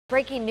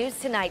Breaking news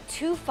tonight,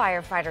 2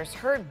 firefighters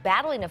hurt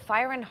battling a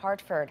fire in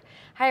Hartford.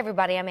 Hi,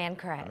 everybody. I'm Ann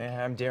Craig.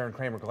 I'm Darren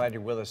Kramer. Glad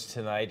you're with us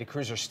tonight. The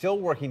crews are still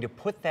working to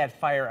put that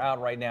fire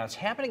out right now. It's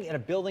happening in a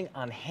building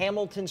on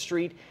Hamilton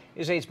Street.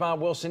 News 8's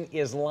Bob Wilson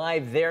is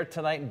live there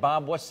tonight. And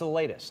Bob, what's the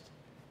latest?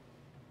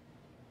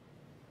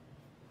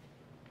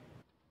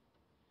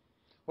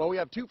 Well, we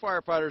have 2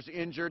 firefighters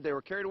injured. They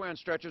were carried away on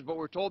stretchers, but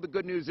we're told the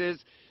good news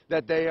is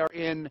that they are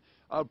in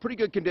pretty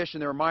good condition.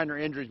 There are minor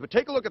injuries. But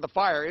take a look at the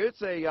fire.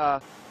 It's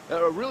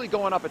really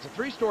going up. It's a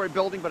 3-story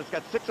building, but it's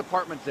got 6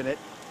 apartments in it.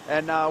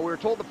 And we were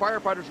told the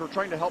firefighters were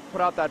trying to help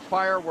put out that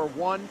fire, where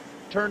one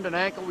turned an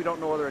ankle. We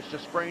don't know whether it's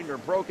just sprained or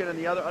broken, and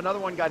another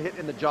one got hit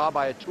in the jaw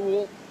by a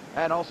tool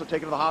and also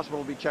taken to the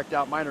hospital to be checked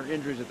out. Minor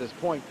injuries at this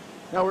point.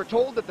 Now, we're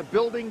told that the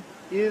building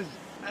is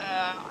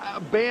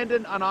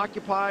abandoned,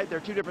 unoccupied. There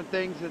are 2 different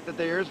things, that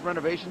there is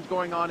renovations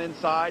going on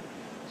inside.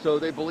 So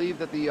they believe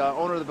that the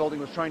owner of the building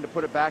was trying to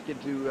put it back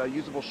into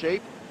usable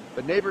shape.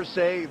 But neighbors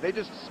say they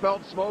just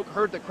smelled smoke,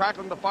 heard the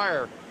crackling of the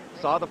fire,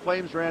 saw the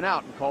flames, ran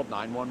out and called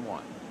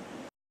 911.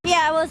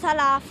 Yeah, it was a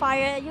lot of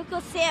fire. You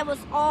could see it was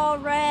all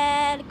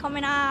red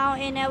coming out,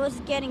 and it was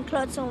getting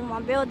close to my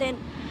building.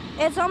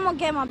 It's almost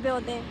getting my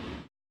building.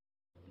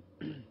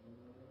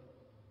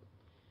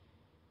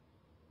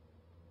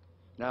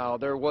 Now,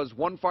 there was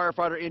 1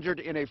 firefighter injured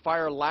in a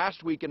fire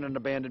last week in an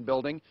abandoned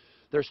building.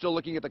 They're still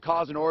looking at the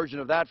cause and origin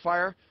of that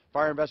fire.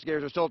 Fire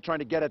investigators are still trying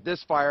to get at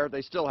this fire.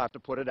 They still have to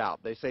put it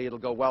out. They say it'll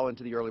go well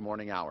into the early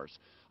morning hours.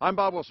 I'm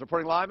Bob Wilson,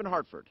 reporting live in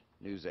Hartford,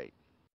 News 8.